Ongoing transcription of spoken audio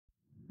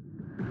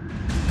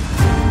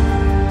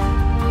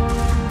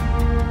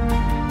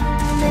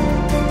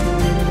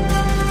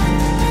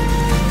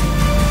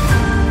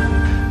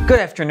Good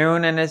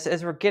afternoon. And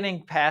as we're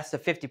getting past the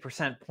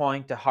 50%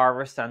 point to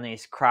harvest on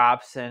these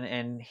crops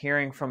and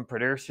hearing from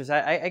producers,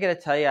 I got to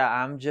tell you,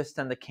 I'm just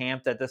in the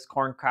camp that this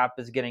corn crop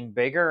is getting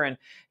bigger. And,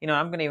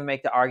 I'm going to even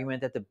make the argument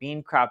that the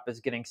bean crop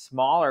is getting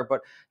smaller. But,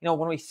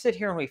 when we sit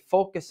here and we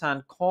focus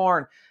on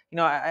corn,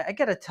 I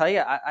got to tell you,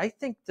 I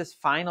think this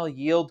final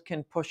yield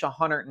can push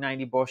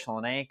 190 bushel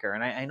an acre.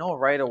 And I know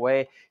right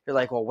away, you're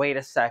like, well, wait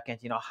a second,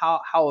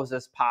 how is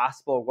this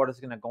possible? What is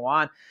going to go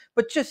on?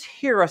 But just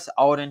hear us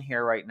out in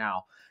here right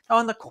now. Now,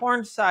 on the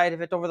corn side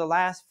of it, over the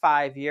last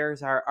 5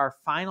 years, our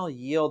final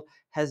yield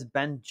has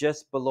been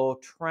just below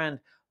trend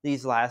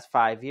these last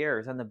 5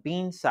 years. On the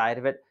bean side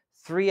of it,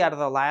 3 out of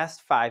the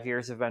last 5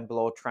 years have been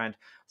below trend.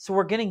 So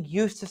we're getting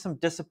used to some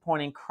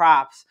disappointing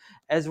crops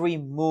as we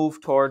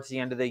move towards the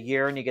end of the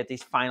year and you get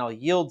these final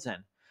yields in.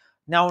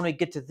 Now, when we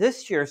get to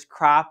this year's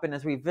crop and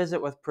as we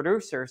visit with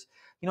producers,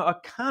 a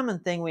common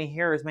thing we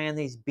hear is, man,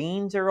 these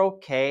beans are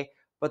okay,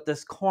 but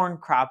this corn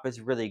crop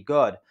is really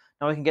good.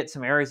 Now we can get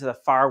some areas of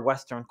the far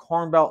western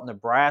corn belt,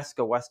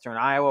 Nebraska, western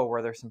Iowa,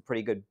 where there's some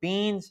pretty good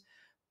beans.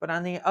 But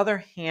on the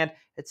other hand,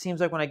 it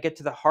seems like when I get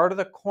to the heart of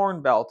the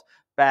corn belt,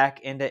 back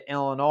into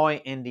Illinois,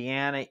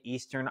 Indiana,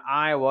 eastern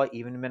Iowa,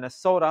 even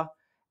Minnesota,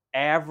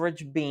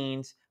 average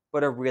beans,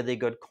 but a really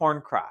good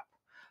corn crop.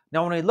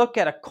 Now when we look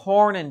at a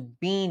corn and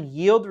bean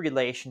yield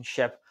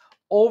relationship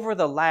over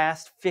the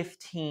last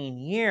 15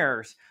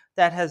 years,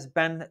 that has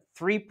been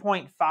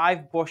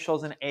 3.5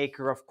 bushels an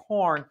acre of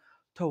corn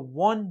to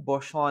 1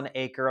 bushel an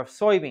acre of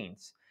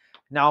soybeans.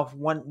 Now,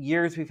 when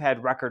years we've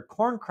had record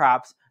corn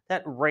crops,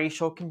 that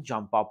ratio can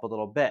jump up a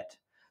little bit.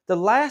 The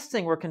last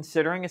thing we're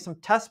considering is some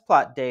test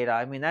plot data.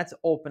 I mean, that's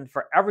open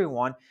for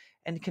everyone.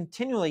 And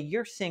continually,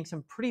 you're seeing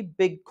some pretty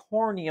big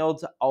corn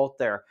yields out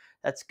there.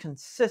 That's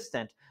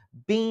consistent.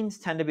 Beans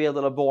tend to be a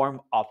little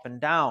more up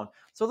and down.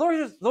 So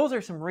those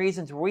are some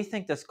reasons where we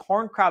think this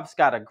corn crop's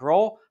got to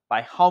grow.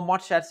 By how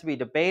much, that's to be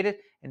debated.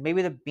 And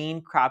maybe the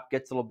bean crop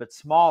gets a little bit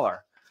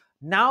smaller.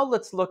 Now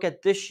let's look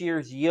at this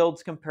year's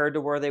yields compared to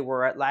where they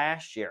were at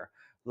last year.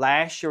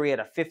 Last year we had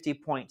a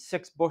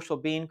 50.6 bushel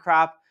bean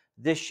crop.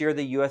 This year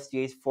the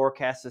USDA's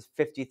forecast is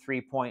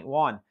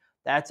 53.1.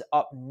 That's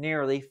up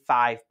nearly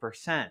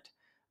 5%.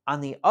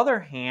 On the other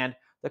hand,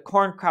 the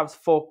corn crop's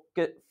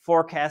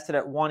forecasted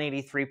at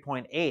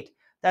 183.8.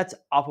 That's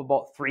up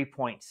about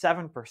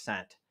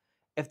 3.7%.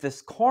 If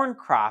this corn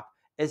crop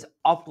is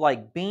up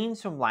like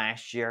beans from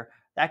last year,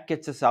 that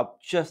gets us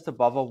up just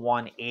above a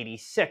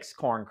 186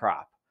 corn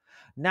crop.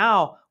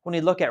 Now, when we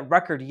look at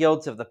record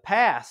yields of the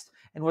past,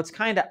 and what's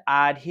kind of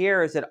odd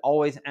here is it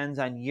always ends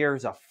on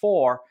years of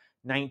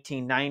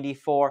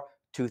 1994,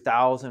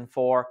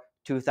 2004,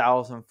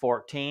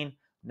 2014.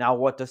 Now,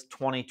 what does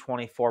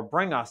 2024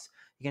 bring us?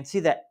 You can see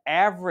the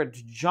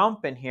average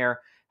jump in here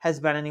has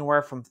been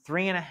anywhere from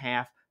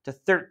 3.5% to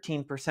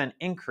 13%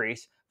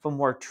 increase from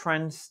where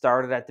trends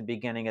started at the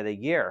beginning of the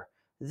year.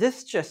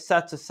 This just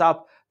sets us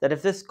up that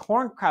if this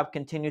corn crop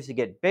continues to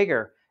get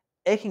bigger,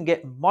 it can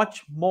get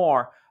much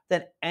more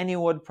than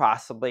anyone would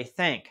possibly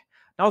think.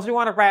 Now, as we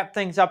want to wrap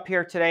things up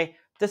here today,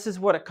 this is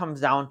what it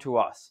comes down to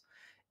us.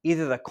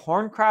 Either the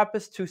corn crop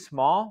is too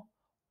small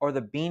or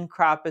the bean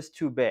crop is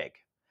too big.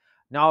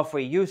 Now, if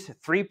we use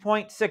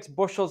 3.6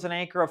 bushels an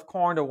acre of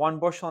corn to 1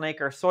 bushel an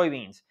acre of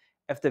soybeans,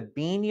 if the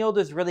bean yield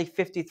is really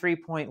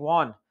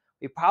 53.1,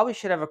 we probably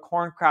should have a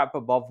corn crop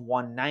above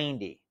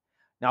 190.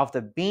 Now, if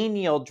the bean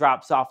yield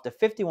drops off to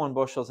 51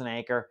 bushels an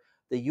acre,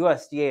 the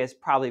USDA is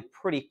probably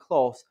pretty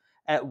close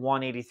at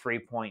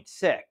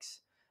 183.6.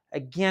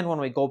 Again, when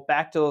we go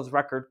back to those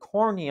record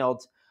corn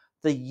yields,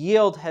 the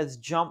yield has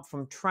jumped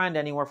from trend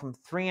anywhere from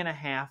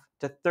 3.5%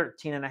 to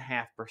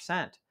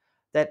 13.5%.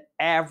 That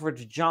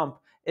average jump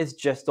is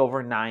just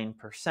over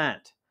 9%.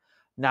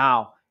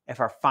 Now, if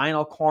our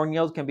final corn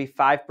yield can be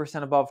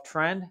 5% above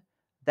trend,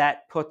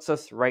 that puts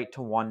us right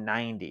to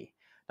 190.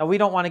 Now, we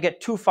don't want to get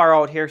too far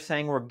out here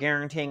saying we're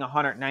guaranteeing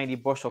 190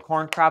 bushel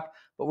corn crop,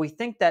 but we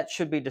think that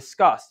should be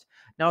discussed.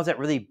 Now, is that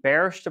really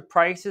bearish to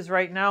prices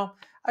right now?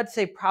 I'd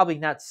say probably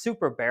not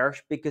super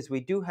bearish because we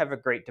do have a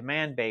great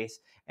demand base,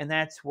 and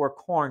that's where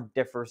corn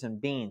differs in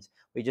beans.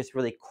 We just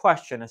really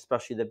question,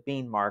 especially the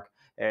bean mark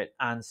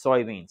on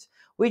soybeans.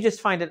 We just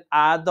find it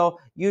odd, though.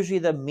 Usually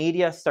the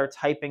media starts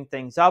hyping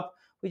things up.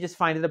 We just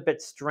find it a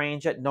bit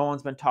strange that no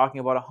one's been talking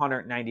about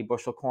 190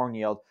 bushel corn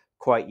yield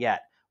quite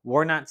yet.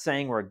 We're not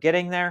saying we're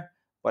getting there,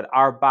 but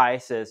our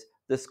bias is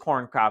this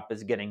corn crop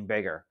is getting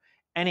bigger.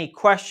 Any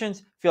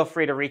questions, feel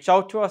free to reach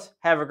out to us.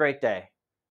 Have a great day.